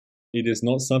It is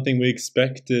not something we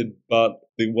expected, but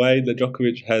the way that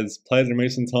Djokovic has played in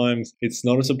recent times, it's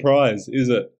not a surprise, is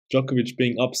it? Djokovic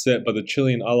being upset by the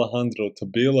Chilean Alejandro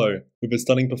Tabilo with a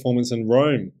stunning performance in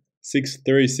Rome.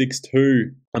 6-3,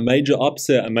 6-2. A major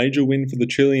upset, a major win for the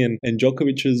Chilean. And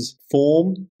Djokovic's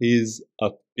form is a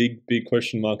big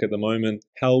question mark at the moment.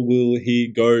 How will he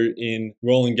go in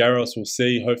Roland Garros? We'll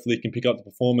see. Hopefully he can pick up the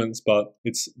performance, but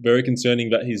it's very concerning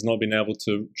that he's not been able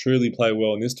to truly play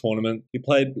well in this tournament. He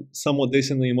played somewhat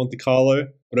decently in Monte Carlo,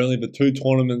 but only the 2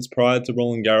 tournaments prior to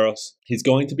Roland Garros. He's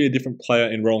going to be a different player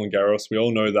in Roland Garros. We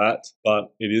all know that,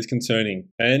 but it is concerning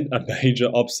and a major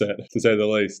upset, to say the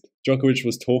least. Djokovic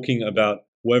was talking about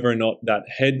whether or not that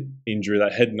head injury,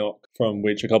 that head knock from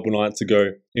which a couple nights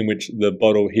ago, in which the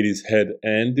bottle hit his head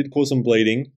and did cause some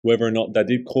bleeding, whether or not that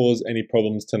did cause any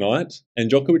problems tonight.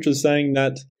 And Djokovic was saying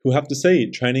that we'll have to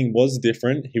see. Training was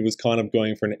different. He was kind of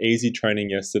going for an easy training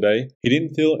yesterday. He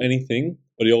didn't feel anything,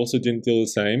 but he also didn't feel the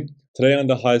same. Today,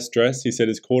 under high stress, he said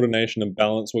his coordination and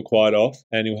balance were quite off,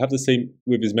 and he'll have to see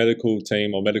with his medical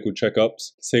team or medical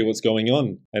checkups to see what's going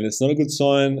on. And it's not a good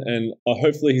sign, and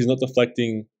hopefully he's not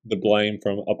deflecting the blame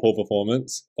from a poor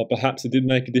performance, but perhaps it did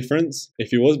make a difference. If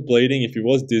he was bleeding, if he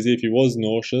was dizzy, if he was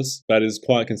nauseous, that is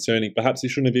quite concerning. Perhaps he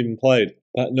shouldn't have even played.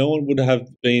 But no one would have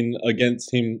been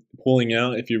against him pulling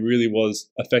out if he really was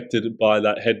affected by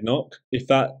that head knock. If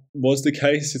that was the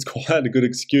case, it's quite a good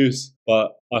excuse,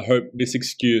 but I hope this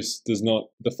excuse does not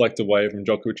deflect away from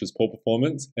Djokovic's poor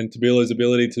performance and Tabilo's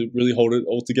ability to really hold it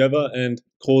all together and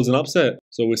cause an upset.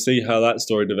 So we'll see how that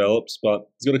story develops, but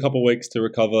he's got a couple of weeks to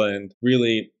recover and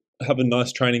really have a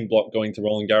nice training block going to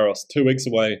Roland Garros. 2 weeks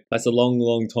away. That's a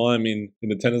long time in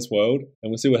the tennis world.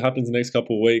 And we'll see what happens the next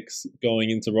couple of weeks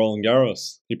going into Roland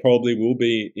Garros. He probably will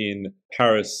be in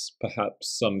Paris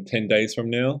perhaps some 10 days from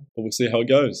now, but we'll see how it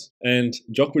goes. And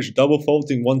Djokovic double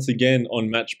faulting once again on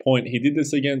match point. He did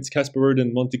this against Casper Ruud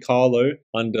in Monte Carlo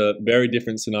under very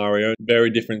different scenario, very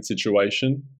different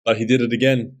situation, but he did it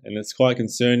again, and it's quite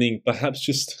concerning, perhaps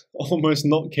just almost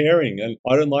not caring. And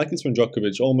I don't like this from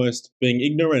Djokovic, almost being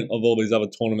ignorant of all these other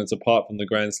tournaments apart from the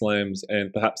Grand Slams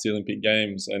and perhaps the Olympic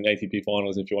Games and ATP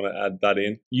finals if you want to add that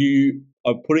in. You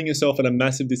are putting yourself at a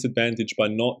massive disadvantage by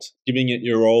not giving it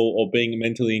your all or being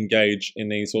mentally engaged in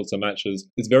these sorts of matches.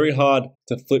 It's very hard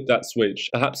to flip that switch.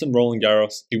 Perhaps in Roland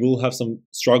Garros, he will have some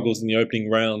struggles in the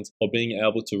opening rounds of being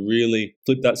able to really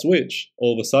flip that switch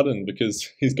all of a sudden because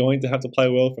he's going to have to play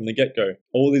well from the get-go.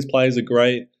 All these players are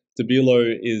great.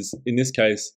 Tabilo is, in this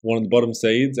case, one of the bottom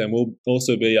seeds and will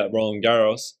also be at Roland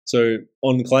Garros. So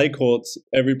on clay courts,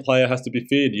 every player has to be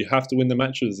feared. You have to win the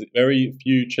matches. Very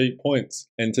few cheap points.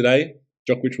 And today,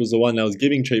 Djokovic was the one that was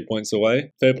giving cheap points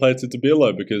away. Fair play to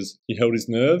Tabilo because he held his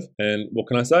nerve. And what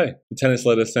can I say? The tennis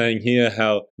letter saying here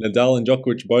how Nadal and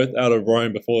Djokovic both out of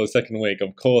Rome before the second week.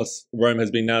 Of course, Rome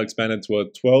has been now expanded to a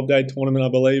 12-day tournament, I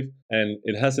believe. And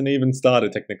it hasn't even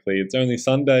started technically. It's only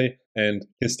Sunday. And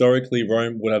historically,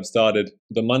 Rome would have started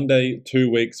the Monday 2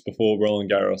 weeks before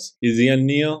Roland Garros. Is the end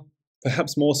near?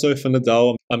 Perhaps more so for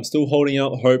Nadal. I'm still holding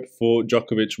out hope for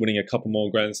Djokovic winning a couple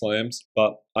more Grand Slams,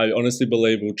 but I honestly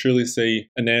believe we'll truly see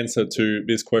an answer to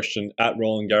this question at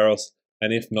Roland Garros,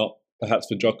 and if not, perhaps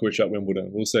for Djokovic at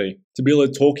Wimbledon. We'll see.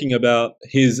 Tabilo talking about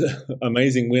his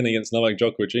amazing win against Novak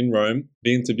Djokovic in Rome,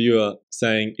 the interviewer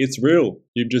saying, "It's real.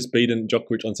 You've just beaten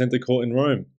Djokovic on centre court in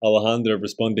Rome." Alejandro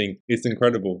responding, "It's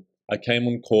incredible. I came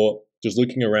on court just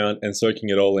looking around and soaking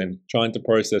it all in, trying to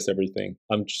process everything.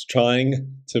 I'm just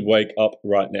trying to wake up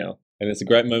right now." And it's a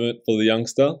great moment for the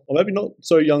youngster, or maybe not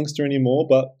so youngster anymore,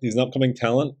 but he's an upcoming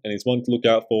talent and he's one to look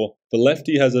out for. The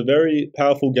lefty has a very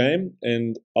powerful game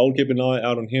and I'll keep an eye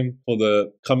out on him for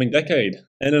the coming decade.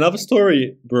 And another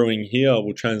story brewing here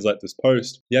will translate this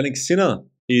post. Jannik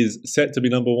is set to be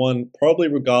number one, probably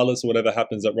regardless of whatever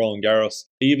happens at Roland Garros.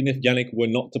 Even if Jannik were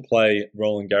not to play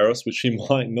Roland Garros, which he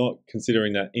might not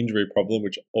considering that injury problem,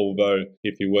 which although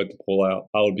if he were to pull out,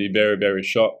 I would be very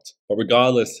shocked. But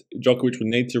regardless, Djokovic would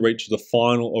need to reach the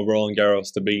final of Roland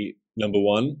Garros to be number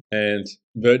one. And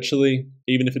virtually,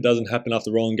 even if it doesn't happen after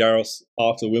Roland Garros,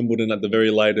 after Wimbledon at the very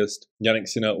latest, Jannik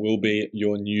Sinner will be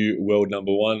your new world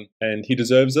number one. And he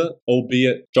deserves it,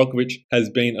 albeit Djokovic has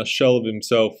been a shell of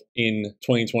himself in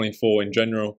 2024 in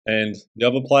general. And the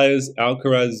other players,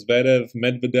 Alcaraz, Zverev,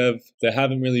 Medvedev, they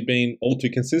haven't really been all too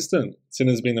consistent.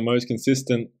 Sinner's been the most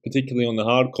consistent, particularly on the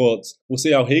hard courts. We'll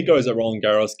see how he goes at Roland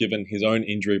Garros given his own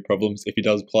injury problems if he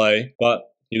does play. But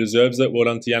he deserves it. Well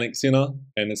done to Jannik Sinner,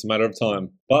 and it's a matter of time.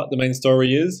 But the main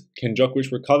story is, can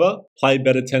Djokovic recover, play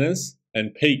better tennis,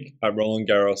 and peak at Roland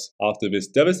Garros after this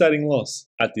devastating loss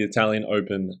at the Italian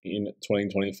Open in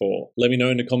 2024? Let me know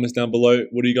in the comments down below,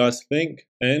 what do you guys think?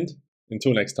 And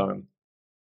until next time.